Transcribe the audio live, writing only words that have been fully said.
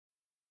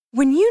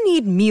When you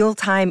need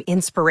mealtime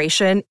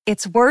inspiration,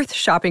 it's worth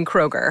shopping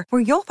Kroger,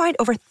 where you'll find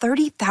over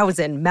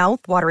 30,000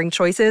 mouth-watering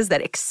choices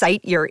that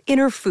excite your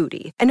inner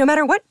foodie. And no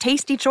matter what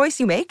tasty choice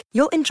you make,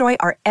 you'll enjoy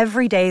our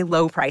everyday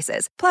low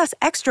prices, plus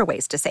extra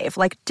ways to save,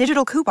 like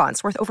digital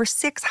coupons worth over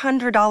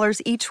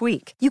 $600 each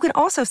week. You can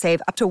also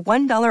save up to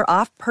 $1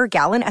 off per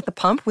gallon at the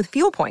pump with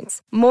fuel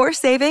points. More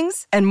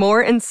savings and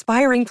more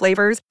inspiring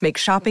flavors make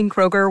shopping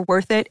Kroger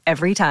worth it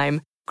every time.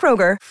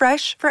 Kroger,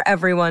 fresh for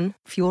everyone.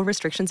 Fuel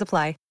restrictions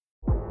apply.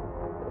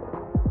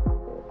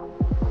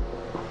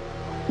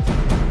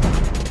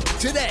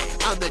 Today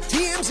on the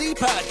TMZ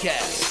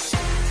Podcast.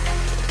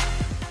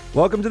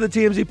 Welcome to the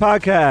TMZ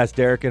Podcast.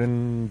 Derek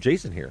and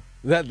Jason here.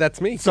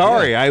 That's me.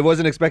 Sorry, Yeah. I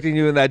wasn't expecting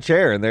you in that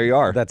chair, and there you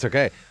are. That's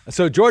okay.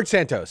 So George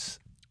Santos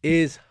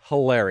is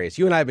hilarious.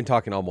 You and I have been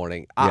talking all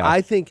morning. Yeah.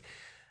 I think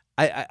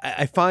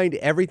I find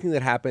everything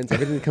that happens,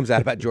 everything that comes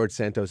out about George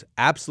Santos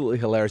absolutely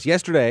hilarious.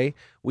 Yesterday,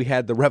 we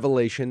had the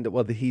revelation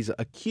that, he's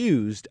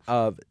accused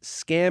of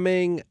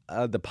scamming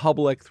the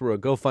public through a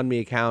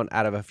GoFundMe account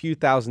out of a few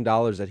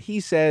 $1,000s that he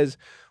says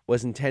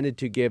was intended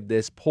to give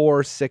this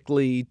poor,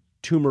 sickly,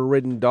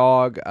 tumor-ridden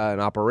dog an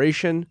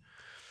operation.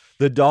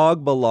 The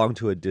dog belonged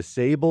to a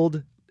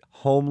disabled,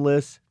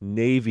 homeless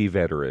Navy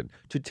veteran.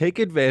 To take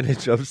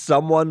advantage of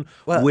someone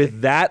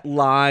with that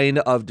line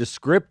of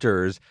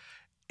descriptors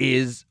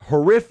is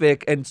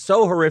horrific, and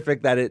so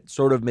horrific that it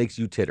sort of makes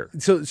you titter.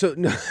 So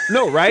no,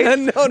 No, right?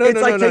 no. It's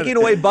like taking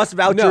away bus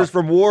vouchers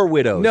from war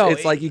widows. No,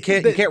 It's like you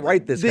can't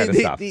write this kind of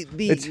stuff.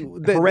 It's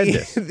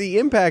horrendous. The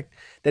impact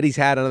that he's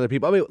had on other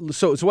people. I mean,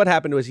 so what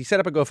happened was he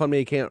set up a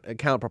GoFundMe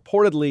account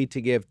purportedly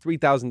to give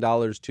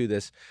 $3,000 to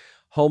this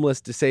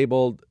homeless,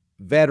 disabled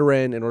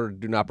veteran in order to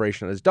do an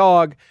operation on his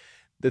dog.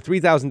 The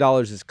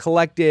 $3,000 is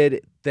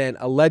collected. Then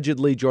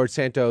allegedly George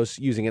Santos,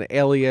 using an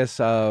alias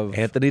of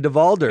Anthony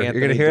DeValder. You're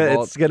going to hear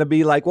DeValder. it's going to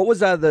be like, what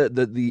was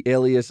the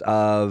alias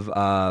of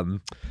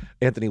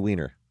Anthony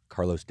Weiner?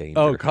 Carlos Danger.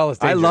 Oh, Carlos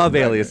Danger. I love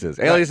Right, aliases.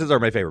 right. Aliases are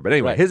my favorite. But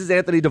anyway, Right. his is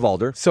Anthony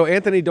DeValder. So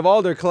Anthony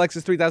DeValder collects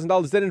his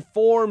 $3,000, then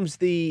informs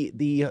the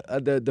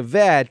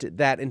vet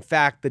that in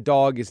fact the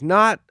dog is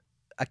not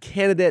a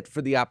candidate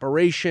for the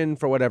operation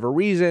for whatever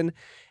reason,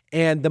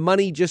 and the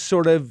money just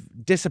sort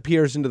of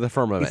disappears into the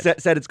firmament. He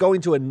said it's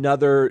going to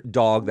another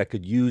dog that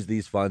could use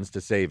these funds to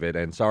save it.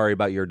 And sorry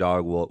about your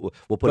dog. We'll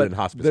put it in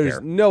hospice There's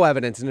care. no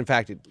evidence, and in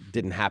fact, it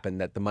didn't happen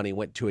that the money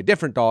went to a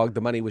different dog.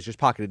 The money was just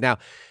pocketed. Now,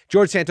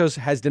 George Santos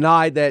has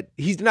denied that.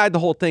 He's denied the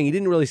whole thing. He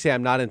didn't really say,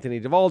 I'm not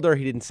Anthony DeValder.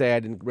 He didn't say I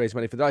didn't raise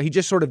money for the dog. He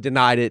just sort of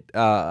denied it,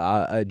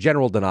 a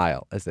general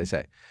denial, as they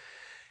say.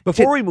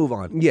 Before we move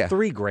on, Yeah.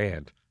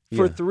 $3,000.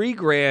 For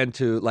 $3,000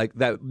 to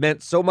that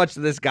meant so much to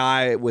this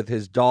guy with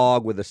his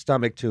dog with a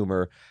stomach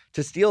tumor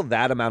to steal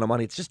that amount of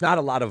money. It's just not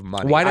a lot of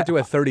money. Why not do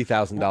a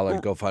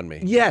 $30,000 GoFundMe?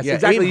 Yes, Yeah,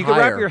 exactly. aim You can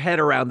higher. wrap your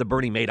head around the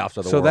Bernie Madoffs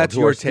of the So world. that's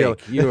who your are still-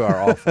 take. You are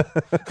awful.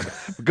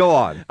 Go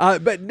on.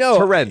 But no, It's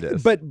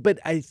horrendous. But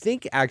I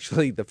think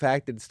actually the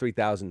fact that it's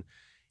 3,000,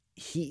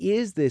 he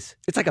is this.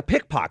 It's like a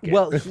pickpocket.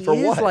 Well, he for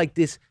is what? like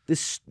this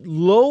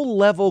low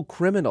level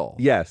criminal.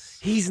 Yes.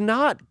 He's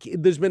not.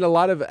 There's been a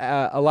lot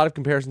of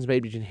comparisons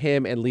made between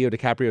him and Leo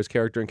DiCaprio's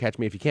character in Catch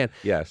Me If You Can.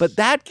 Yes. But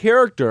that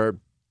character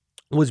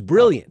was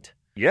brilliant.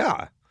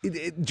 Yeah.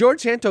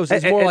 George Santos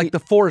is more and like the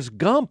Forrest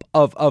Gump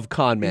of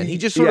con men. He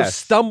just sort of Yes.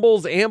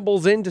 stumbles,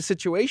 ambles into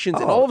situations,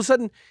 and Oh. all of a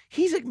sudden,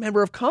 he's a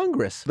member of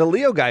Congress. The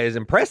Leo guy is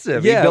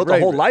impressive. Yeah, he built right.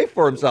 a whole life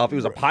for himself. He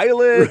was a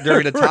pilot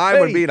during a time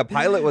when Right. being a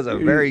pilot was a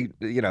very,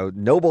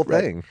 noble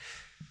thing.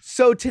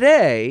 So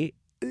today,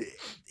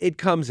 it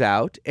comes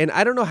out, and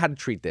I don't know how to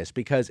treat this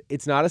because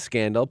it's not a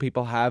scandal.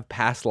 People have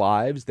past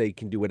lives. They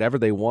can do whatever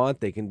they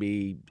want. They can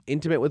be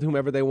intimate with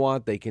whomever they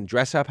want. They can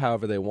dress up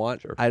however they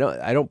want. Sure. I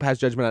don't pass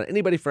judgment on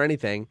anybody for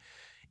anything,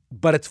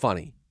 but it's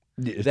funny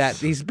that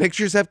these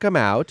pictures have come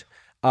out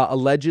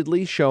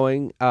allegedly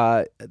showing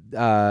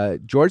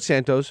George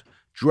Santos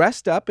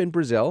dressed up in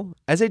Brazil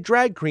as a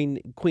drag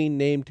queen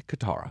named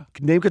Katara.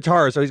 Named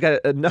Katara. So he's got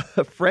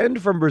a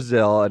friend from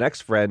Brazil, an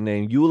ex-friend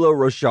named Yulo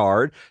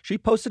Rochard. She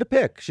posted a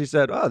pic. She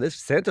said, oh, this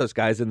Santos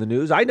guy's in the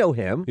news. I know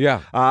him.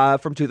 Yeah.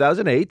 From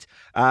 2008.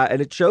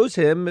 And it shows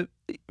him,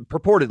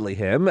 purportedly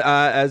him,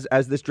 as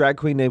this drag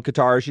queen named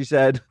Katara. She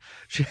said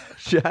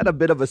she had a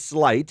bit of a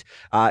slight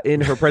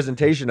in her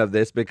presentation of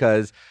this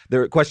because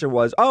the question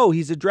was, oh,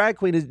 he's a drag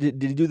queen.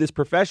 Did he do this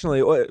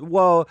professionally?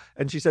 Well,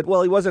 and she said,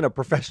 well, he wasn't a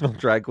professional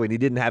drag queen. He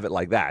didn't have it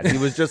like that. He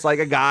was just like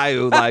a guy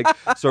who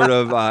sort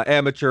of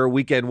amateur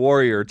weekend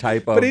warrior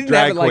type of But he didn't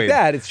drag have it queen. like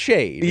that. It's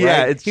shade.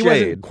 Yeah, right? it's he shade.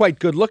 wasn't quite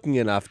good looking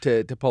enough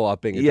to pull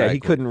off being a Yeah, drag he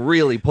queen. couldn't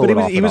really pull But it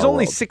off. he was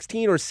only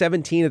 16 or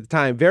 17 at the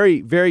time.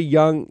 Very, very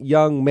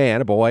young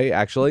man, a boy,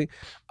 actually,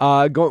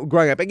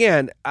 growing up.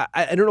 Again,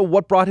 I don't know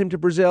what brought him to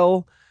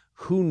Brazil.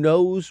 Who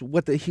knows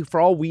for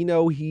all we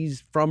know,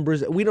 he's from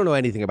Brazil. We don't know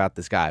anything about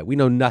this guy. We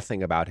know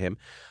nothing about him.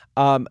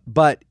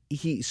 But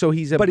he's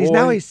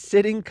now a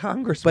sitting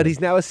congressman. But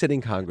he's now a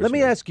sitting congressman. Let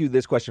me ask you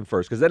this question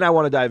first, because then I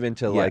want to dive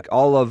into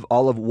all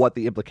of what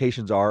the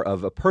implications are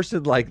of a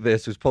person like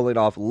this who's pulling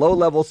off low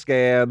level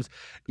scams.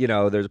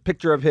 There's a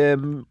picture of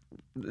him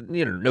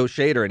no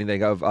shade or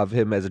anything of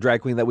him as a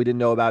drag queen that we didn't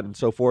know about and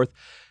so forth.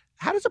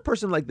 How does a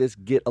person like this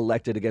get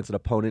elected against an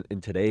opponent in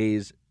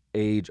today's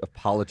age of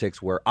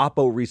politics where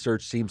Oppo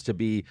research seems to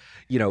be,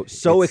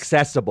 so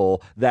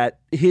accessible that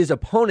his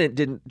opponent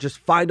didn't just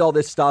find all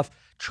this stuff,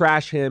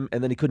 trash him,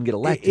 and then he couldn't get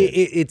elected?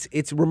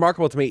 It's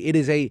remarkable to me. It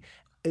is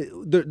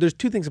there's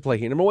two things at play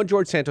here. Number one,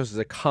 George Santos is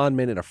a con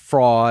man and a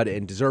fraud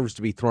and deserves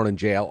to be thrown in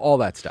jail, all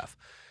that stuff.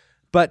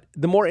 But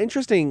the more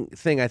interesting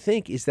thing, I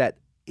think, is that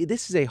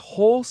this is a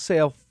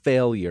wholesale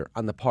failure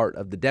on the part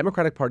of the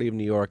Democratic Party of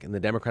New York and the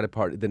Democratic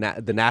Party,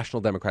 the National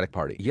Democratic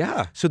Party.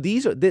 Yeah. So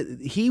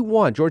he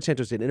won, George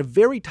Santos did, in a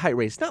very tight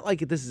race. It's not like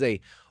this is a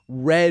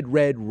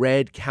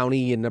red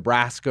county in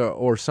Nebraska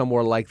or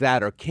somewhere like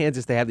that, or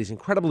Kansas. They have these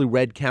incredibly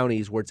red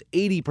counties where it's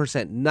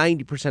 80%,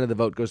 90% of the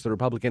vote goes to the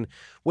Republican,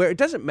 where it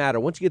doesn't matter.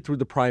 Once you get through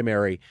the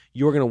primary,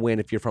 you're going to win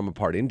if you're from a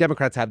party. And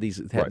Democrats have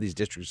these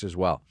districts as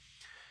well.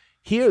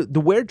 Here,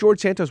 where George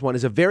Santos won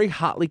is a very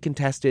hotly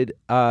contested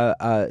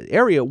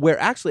area where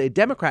actually a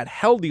Democrat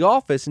held the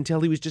office until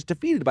he was just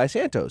defeated by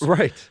Santos.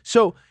 Right.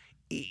 So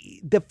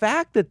the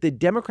fact that the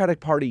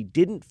Democratic Party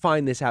didn't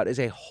find this out is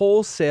a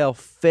wholesale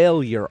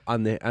failure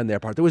on their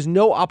part. There was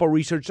no Oppo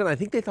research done. I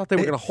think they thought they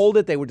were going to hold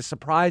it. They were just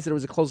surprised that it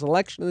was a close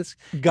election in this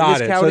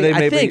county.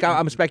 So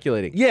I'm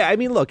speculating. Yeah, I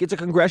mean, look, it's a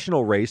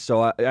congressional race,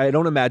 so I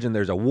don't imagine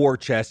there's a war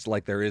chest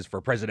like there is for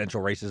presidential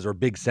races or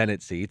big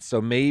Senate seats. So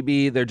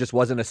maybe there just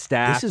wasn't a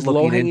staff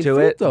looking into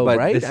it. Though, but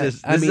right?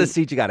 This is a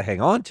seat you got to hang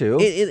on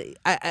to.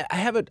 I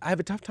have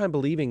a tough time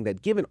believing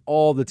that, given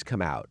all that's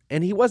come out,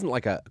 and he wasn't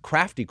like a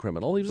crafty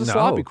criminal. He was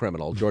a sloppy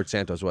criminal. George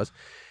Santos was.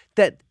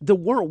 That there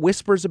weren't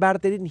whispers about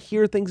it. They didn't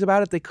hear things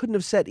about it. They couldn't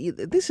have said,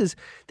 this is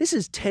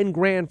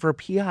 $10,000 for a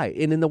PI.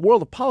 And in the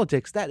world of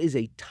politics, that is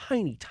a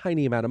tiny,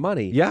 tiny amount of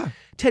money. Yeah.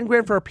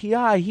 $10,000 for a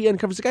PI. He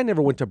uncovers the guy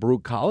never went to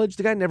Baruch College.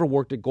 The guy never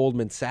worked at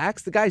Goldman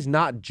Sachs. The guy's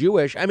not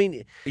Jewish. I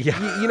mean,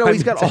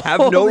 he's got all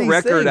have no these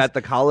record things. at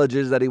the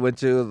colleges that he went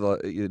to, the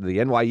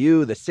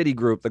NYU, the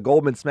Citigroup, the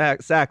Goldman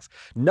Sachs.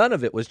 None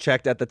of it was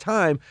checked at the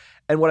time.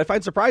 And what I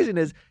find surprising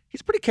is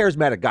he's a pretty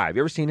charismatic guy. Have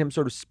you ever seen him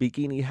sort of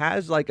speaking? He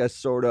has like a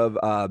sort of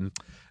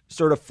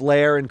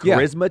flair and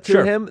charisma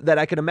to him that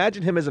I can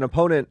imagine him as an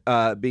opponent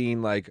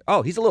being like,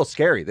 oh, he's a little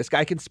scary. This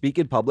guy can speak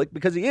in public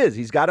because he is.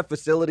 He's got a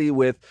facility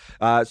with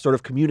sort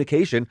of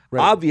communication.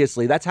 Right.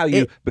 Obviously, that's how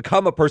you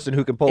become a person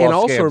who can pull off scams. And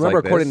also, remember,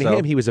 like according to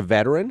him, he was a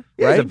veteran.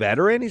 Yeah, right? He's a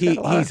veteran.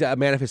 He's a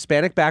man of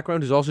Hispanic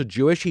background who's also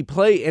Jewish. He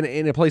played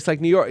in a place like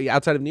New York,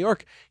 outside of New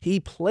York. He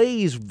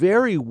plays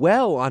very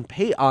well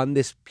on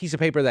this piece of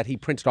paper that he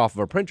printed off of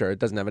a printer. It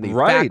doesn't have any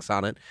facts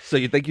on it. So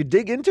you think you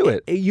dig into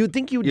it? You'd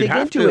think you would dig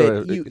into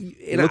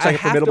it. Looks like a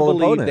formidable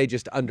opponent. They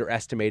just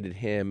underestimated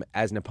him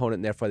as an opponent,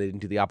 and therefore they didn't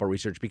do the Oppo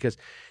research, because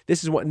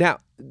this is one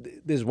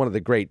of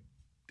the great,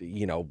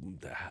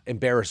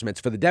 embarrassments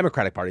for the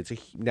Democratic Party.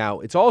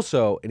 It's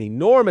also an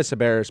enormous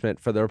embarrassment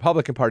for the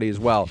Republican Party as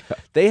well.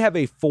 They have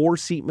a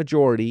 4-seat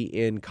majority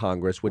in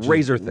Congress, which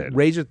razor is thin.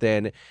 Razor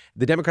thin.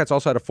 The Democrats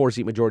also had a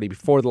 4-seat majority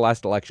before the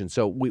last election.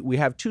 So we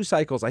have 2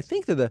 cycles. I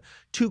think they're the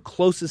 2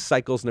 closest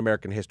cycles in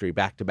American history,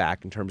 back to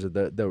back, in terms of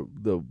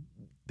the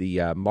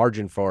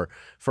margin for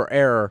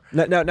error.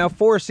 Now,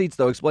 4 seats,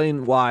 though,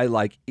 explain why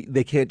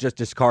they can't just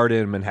discard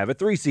him and have a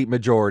 3-seat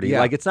majority.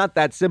 Yeah. It's not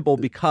that simple,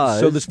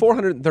 because... So there's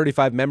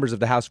 435 members of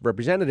the House of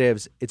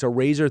Representatives. It's a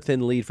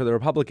razor-thin lead for the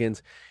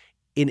Republicans.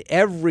 In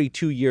every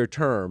 2-year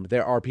term,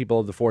 there are people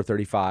of the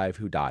 435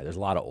 who die. There's a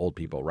lot of old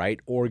people,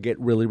 right? Or get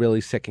really, really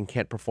sick and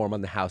can't perform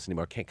on the House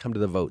anymore, can't come to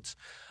the votes.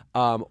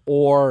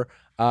 Or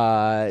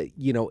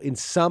in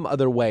some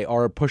other way,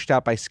 are pushed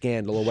out by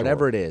scandal or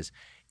whatever it is.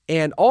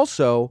 And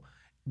also,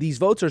 these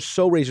votes are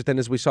so razor thin,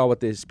 as we saw with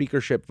the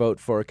speakership vote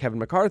for Kevin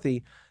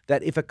McCarthy,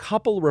 that if a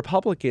couple of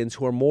Republicans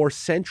who are more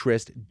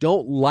centrist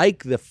don't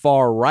like the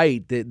far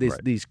right,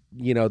 these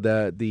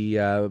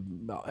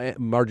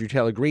Marjorie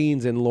Taylor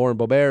Greenes and Lauren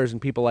Boeberts and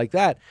people like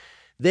that,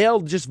 they'll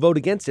just vote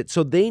against it.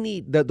 So they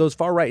need those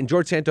far right, and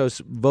George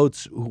Santos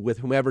votes with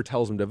whomever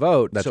tells him to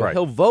vote. That's so right.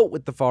 He'll vote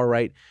with the far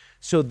right.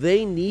 So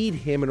they need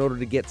him in order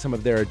to get some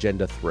of their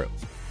agenda through.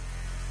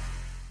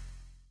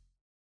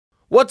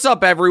 What's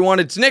up, everyone?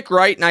 It's Nick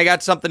Wright, and I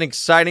got something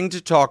exciting to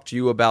talk to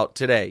you about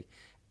today.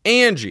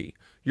 Angie,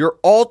 your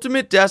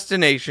ultimate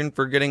destination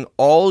for getting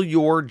all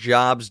your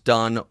jobs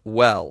done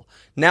well.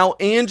 Now,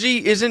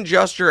 Angie isn't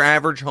just your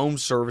average home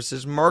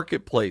services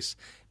marketplace.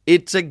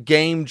 It's a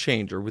game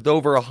changer with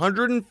over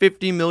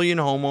 150 million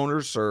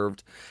homeowners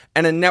served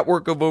and a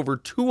network of over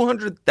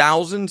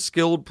 200,000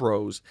 skilled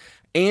pros.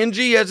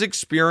 Angie has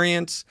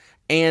experience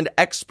and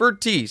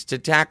expertise to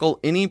tackle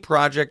any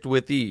project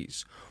with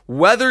ease.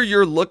 Whether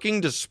you're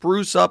looking to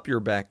spruce up your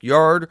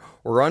backyard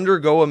or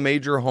undergo a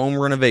major home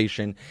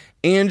renovation,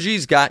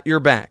 Angie's got your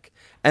back.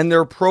 And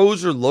their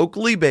pros are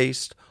locally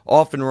based,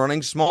 often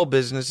running small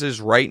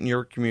businesses right in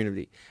your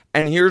community.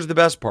 And here's the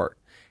best part.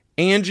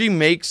 Angie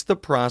makes the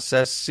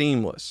process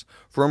seamless.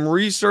 From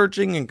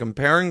researching and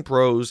comparing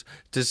pros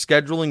to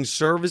scheduling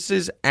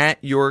services at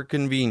your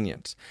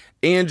convenience.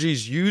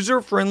 Angie's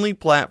user-friendly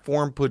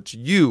platform puts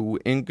you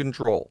in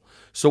control.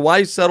 So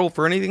why settle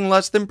for anything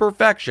less than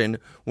perfection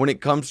when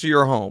it comes to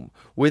your home?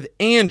 With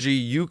Angie,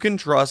 you can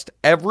trust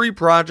every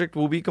project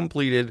will be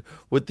completed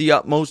with the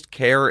utmost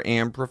care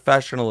and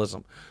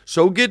professionalism.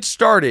 So get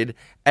started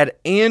at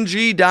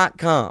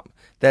Angie.com.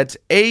 That's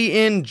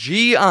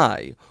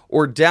ANGI,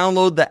 or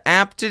download the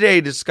app today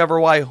to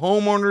discover why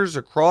homeowners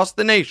across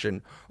the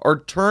nation are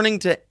turning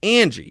to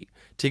Angie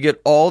to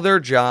get all their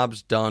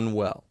jobs done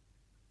well.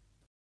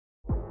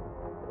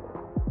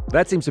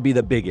 That seems to be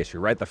the big issue,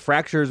 right? The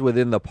fractures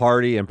within the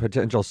party and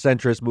potential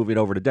centrists moving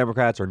over to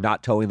Democrats or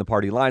not towing the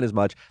party line as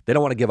much. They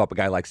don't want to give up a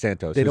guy like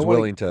Santos who's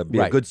willing to be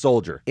a good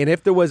soldier. And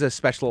if there was a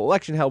special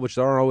election held, which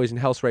there aren't always in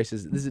House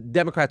races,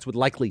 Democrats would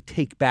likely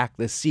take back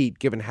the seat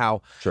given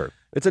how... Sure.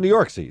 It's a New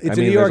York seat. It's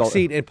a New York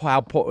seat, and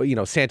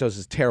how Santos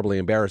is terribly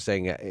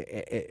embarrassing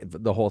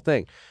the whole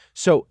thing.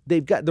 So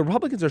the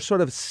Republicans are sort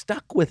of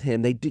stuck with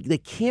him. They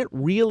can't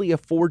really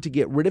afford to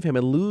get rid of him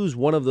and lose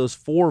one of those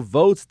 4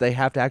 votes they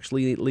have to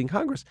actually lead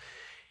Congress.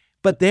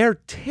 But they're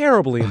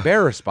terribly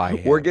embarrassed by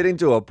him. We're getting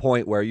to a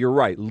point where you're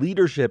right.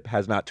 Leadership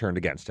has not turned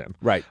against him.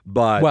 Right.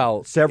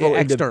 But several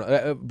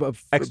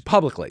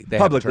publicly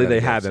they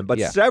haven't. But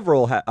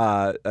several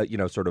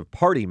sort of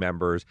party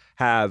members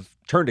have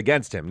turned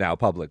against him now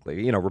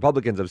publicly.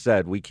 Republicans have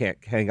said we can't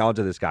hang on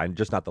to this guy, and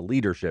just not the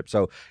leadership.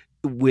 So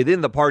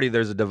within the party,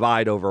 there's a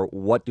divide over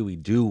what do we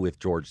do with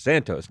George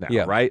Santos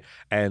now, right?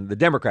 And the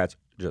Democrats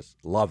just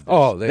love this.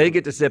 Oh, they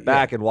get to sit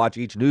back and watch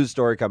each news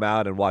story come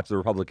out and watch the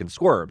Republicans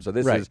squirm. So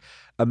this is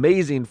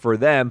amazing for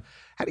them.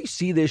 How do you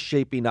see this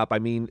shaping up? I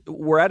mean,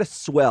 we're at a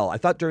swell. I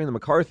thought during the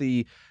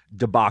McCarthy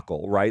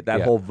debacle, right,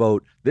 that whole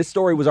vote, this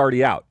story was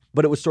already out,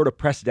 but it was sort of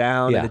pressed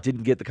down and it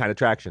didn't get the kind of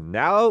traction.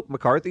 Now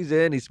McCarthy's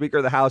in, he's Speaker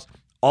of the House.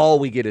 All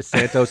we get is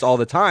Santos all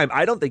the time.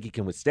 I don't think he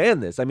can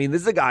withstand this. I mean,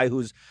 this is a guy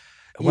who's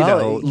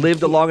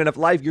lived a long enough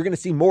life. You're going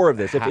to see more of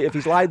this. If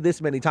he's lied this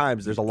many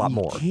times, there's a lot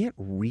more. You can't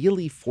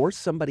really force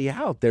somebody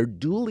out. They're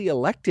duly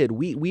elected.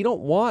 We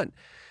don't want,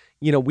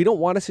 we don't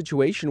want a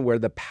situation where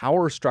the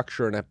power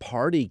structure in a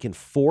party can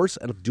force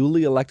a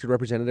duly elected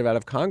representative out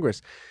of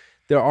Congress.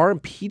 There are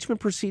impeachment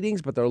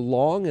proceedings, but they're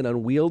long and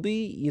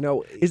unwieldy.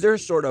 Is there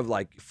sort of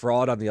like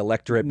fraud on the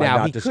electorate by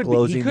not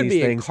disclosing these things? He could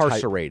be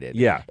incarcerated.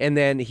 And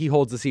then he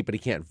holds the seat, but he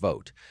can't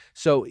vote.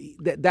 So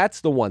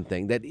that's the one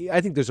thing that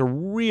I think there's a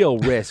real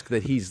risk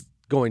that he's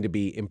going to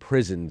be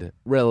imprisoned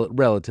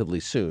relatively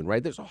soon,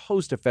 right? There's a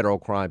host of federal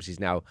crimes he's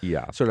now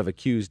sort of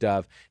accused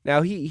of.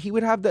 Now, he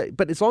would have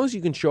but as long as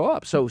you can show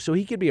up. So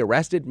he could be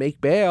arrested,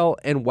 make bail,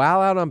 and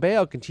while out on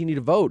bail, continue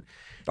to vote.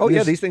 Oh,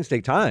 yeah, these things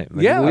take time.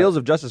 The wheels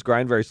of justice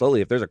grind very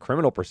slowly. If there's a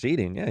criminal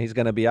proceeding, he's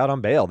going to be out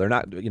on bail. They're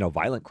not,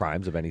 violent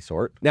crimes of any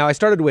sort. Now, I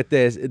started with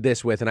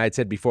and I had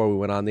said before we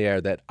went on the air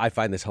that I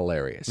find this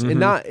hilarious.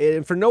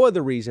 And for no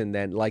other reason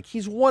than,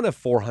 he's one of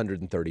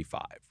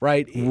 435,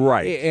 right?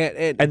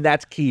 Right. And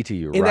that's key to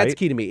you, right? And that's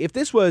key to me. If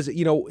this was,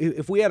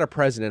 if we had a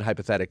president,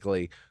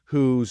 hypothetically,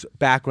 whose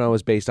background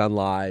was based on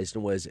lies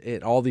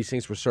and all these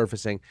things were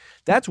surfacing,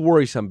 that's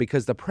worrisome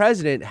because the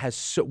president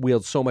has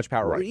wields so much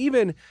power. Right. Or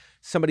even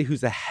somebody who's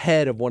the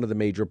head of one of the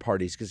major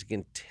parties, because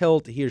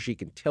he or she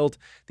can tilt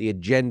the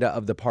agenda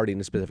of the party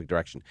in a specific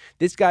direction.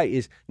 This guy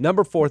is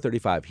number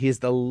 435. He is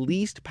the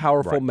least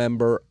powerful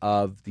member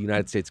of the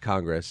United States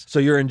Congress. So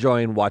you're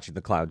enjoying watching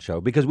the clown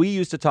show, because we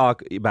used to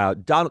talk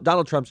about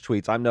Donald Trump's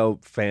tweets. I'm no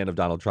fan of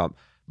Donald Trump,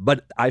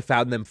 but I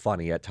found them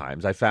funny at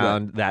times. I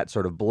found that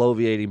sort of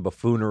bloviating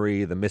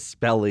buffoonery, the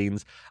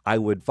misspellings. I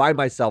would find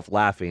myself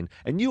laughing,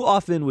 and you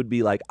often would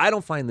be like, "I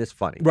don't find this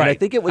funny." Right. And I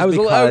think it was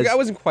because I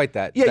wasn't quite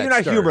that. Yeah, that you're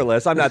not stern.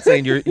 humorless. I'm not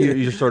saying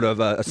you're sort of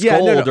a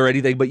scold or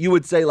anything, but you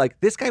would say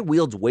this guy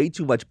wields way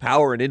too much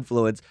power and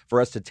influence for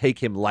us to take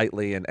him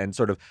lightly, and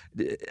sort of.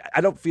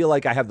 I don't feel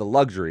like I have the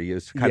luxury.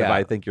 Is kind of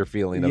I think you're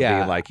feeling of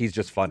being like he's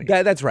just funny.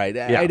 That's right.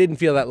 I didn't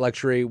feel that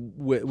luxury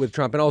with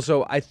Trump, and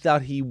also I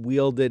thought he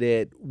wielded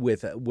it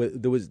with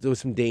there was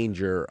some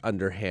danger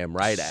under him,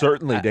 right?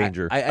 Certainly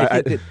danger.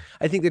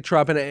 I think that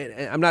Trump,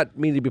 and I'm not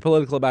meaning to be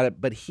political about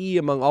it, but he,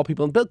 among all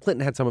people, and Bill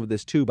Clinton had some of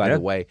this too, by the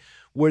way,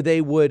 where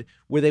they would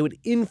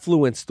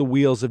influence the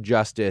wheels of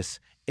justice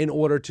in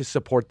order to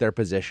support their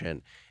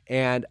position,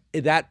 and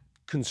that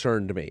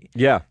concerned me.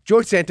 Yeah.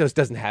 George Santos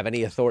doesn't have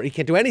any authority. He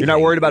can't do anything. You're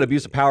not worried about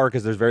abuse of power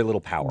because there's very little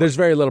power. There's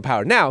very little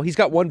power. Now, he's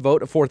got one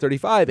vote of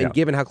 435, and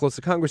given how close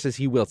the Congress is,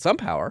 he wields some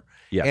power.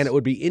 Yes. And it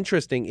would be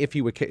interesting if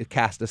he would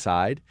cast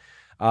aside.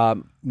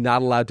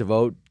 Not allowed to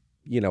vote,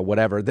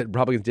 whatever. The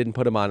Republicans didn't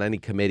put him on any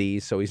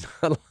committees, so he's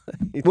not.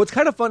 What's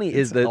kind of funny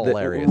is that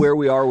where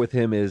we are with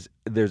him is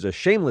there's a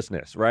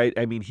shamelessness, right?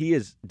 I mean, he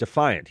is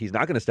defiant. He's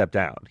not going to step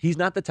down. He's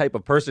not the type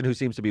of person who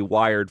seems to be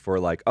wired for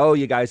oh,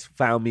 you guys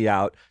found me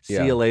out.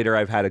 See you later.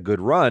 I've had a good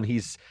run.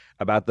 He's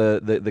about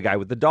the guy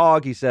with the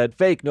dog. He said,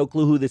 fake, no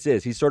clue who this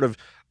is. He's sort of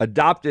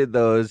adopted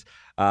those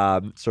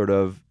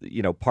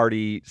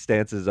party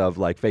stances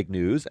of fake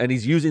news, and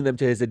he's using them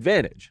to his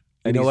advantage.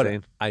 And you know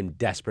what? I'm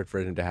desperate for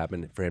him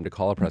to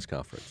call a press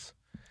conference.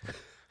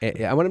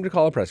 I want him to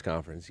call a press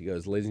conference. He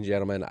goes, ladies and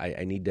gentlemen,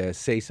 I need to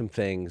say some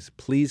things.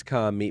 Please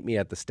come meet me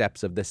at the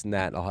steps of this and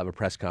that, and I'll have a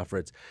press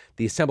conference.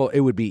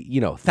 It would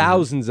be,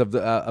 thousands of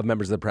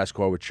members of the press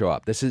corps would show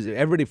up.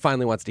 Everybody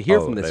finally wants to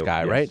hear from this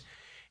guy, right?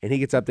 And he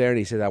gets up there and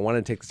he says, I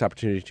want to take this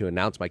opportunity to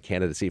announce my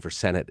candidacy for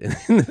Senate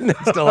in the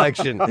next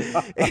election.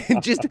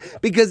 And just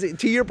because,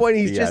 to your point,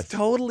 he's just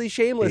totally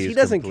shameless. He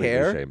doesn't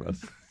care.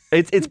 Shameless.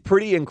 It's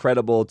pretty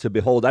incredible to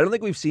behold. I don't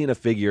think we've seen a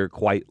figure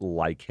quite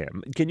like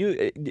him.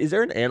 Is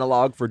there an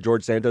analog for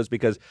George Santos?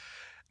 Because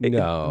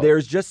no.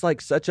 There's just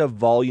like such a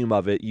volume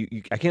of it.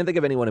 I can't think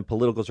of anyone in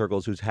political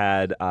circles who's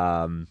had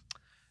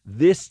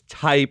this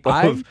type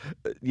of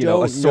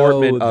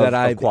assortment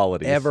of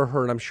qualities. Ever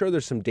heard? I'm sure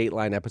there's some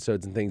Dateline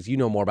episodes and things. You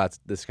know more about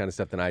this kind of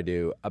stuff than I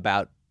do,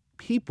 about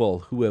people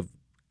who have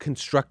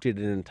constructed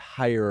an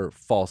entire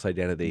false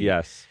identity.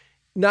 Yes.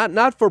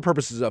 Not for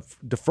purposes of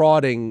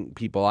defrauding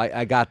people,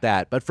 I got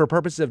that, but for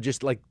purposes of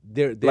just like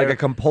they're like a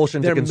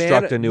compulsion to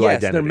construct a new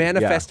identity. They're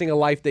manifesting a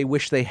life they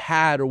wish they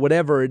had or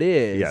whatever it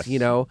is.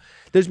 Yes.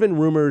 There's been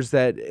rumors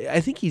that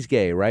I think he's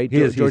gay, right?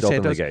 He's George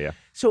openly Santos. gay, yeah.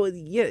 So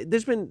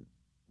there's been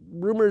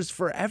rumors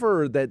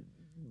forever that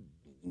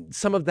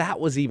some of that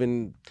was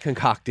even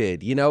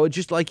concocted,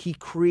 just like he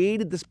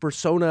created this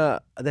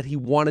persona that he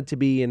wanted to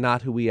be and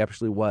not who he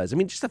actually was. I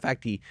mean, just the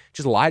fact he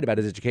just lied about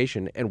his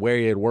education and where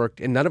he had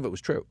worked, and none of it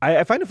was true.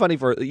 I find it funny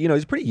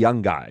he's a pretty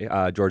young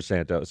guy, George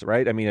Santos,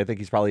 right? I mean, I think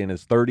he's probably in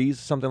his 30s,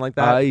 something like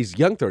that. He's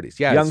young 30s,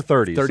 yeah. Young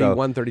 30s.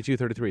 31, 32,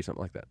 33,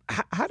 something like that.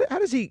 How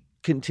does he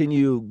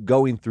continue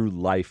going through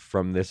life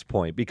from this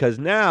point? Because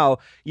now,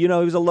 he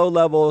was a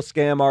low-level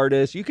scam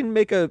artist. You can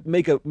make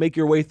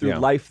your way through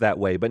life that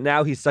way, but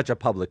now he's such a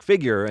public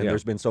figure, and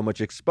there's been so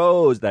much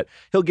exposed that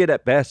he'll get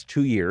at best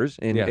 2 years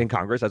in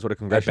Congress. That's what a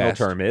congressional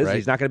term is. Right?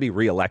 He's not going to be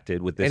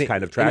reelected with this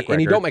kind of track record.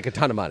 And he don't make a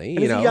ton of money.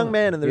 He's a young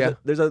man, and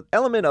there's an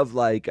element of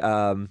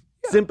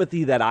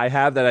sympathy that I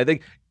have that I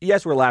think,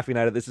 yes, we're laughing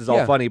at it. This is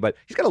all funny, but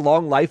he's got a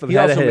long life he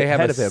also may have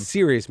a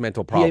serious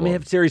mental problem. He may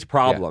have serious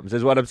problems,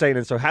 is what I'm saying.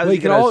 And so how he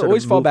can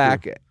always fall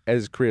back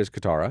as career as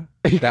Katara.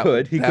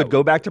 He could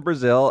go back to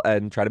Brazil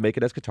and try to make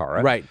it as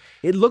Katara. Right.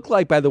 It looked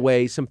like, by the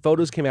way, some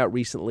photos came out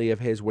recently of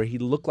his where he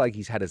looked like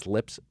he's had his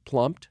lips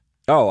plumped.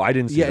 Oh, I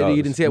didn't see those.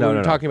 You didn't see it. We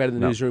were talking about it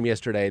in the newsroom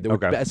yesterday. There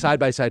were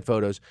side-by-side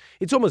photos.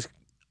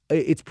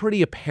 It's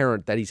pretty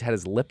apparent that he's had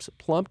his lips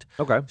plumped.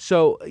 Okay.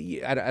 So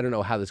I don't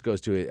know how this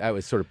goes to it. I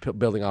was sort of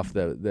building off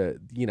I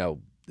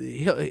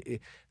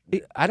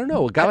don't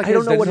know. A guy like I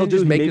don't know what he'll do.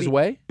 Just make his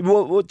way.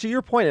 Well, to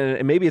your point,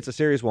 and maybe it's a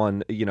serious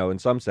one. In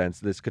some sense,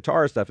 this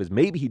Katara stuff is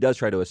maybe he does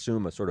try to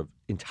assume a sort of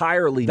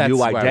entirely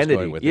new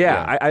identity.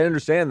 I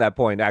understand that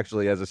point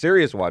actually as a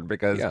serious one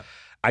because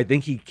I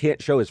think he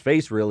can't show his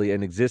face really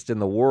and exist in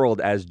the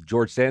world as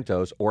George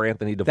Santos or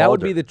Anthony DeVolder. That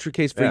would be the true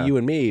case for you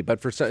and me.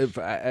 But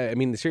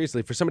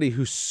seriously, for somebody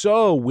who's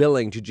so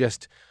willing to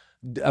just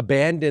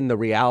abandon the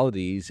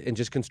realities and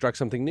just construct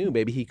something new,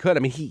 maybe he could. I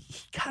mean, he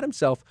got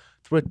himself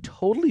through a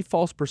totally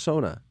false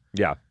persona.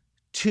 Yeah.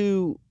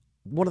 To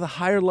one of the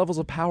higher levels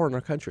of power in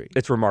our country.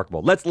 It's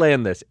remarkable. Let's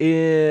land this.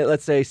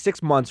 Let's say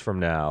 6 months from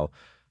now,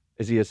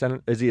 is he a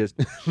senator?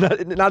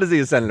 Not is he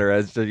a senator,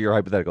 as to your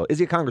hypothetical. Is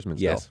he a congressman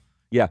still? Yes.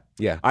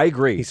 Yeah. I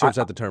agree. He serves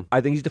out the term.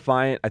 I think he's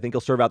defiant. I think he'll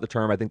serve out the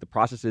term. I think the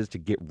processes to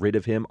get rid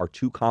of him are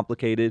too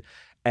complicated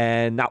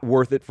and not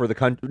worth it for the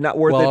country. Not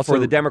worth it for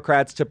the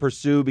Democrats to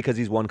pursue because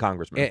he's one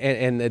congressman.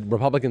 And the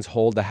Republicans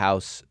hold the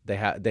House.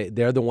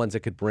 They're the ones that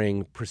could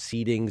bring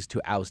proceedings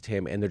to oust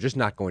him, and they're just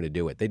not going to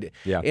do it.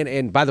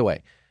 And by the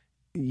way,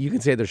 you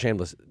can say they're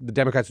shameless. The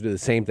Democrats would do the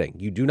same thing.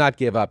 You do not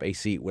give up a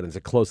seat when it's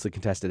a closely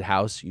contested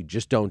House. You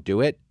just don't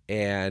do it.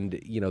 And,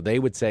 they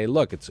would say,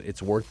 look,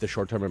 it's worth the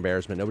short-term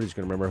embarrassment. Nobody's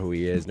going to remember who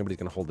he is. Nobody's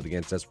going to hold it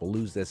against us. We'll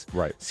lose this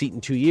seat in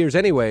 2 years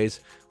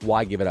anyways.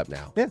 Why give it up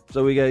now? Yeah.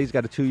 So he's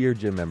got a 2-year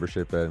gym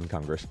membership in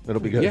Congress.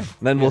 It'll be good. Yeah.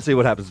 Then we'll see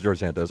what happens to George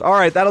Santos. All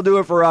right. That'll do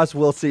it for us.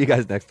 We'll see you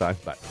guys next time.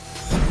 Bye.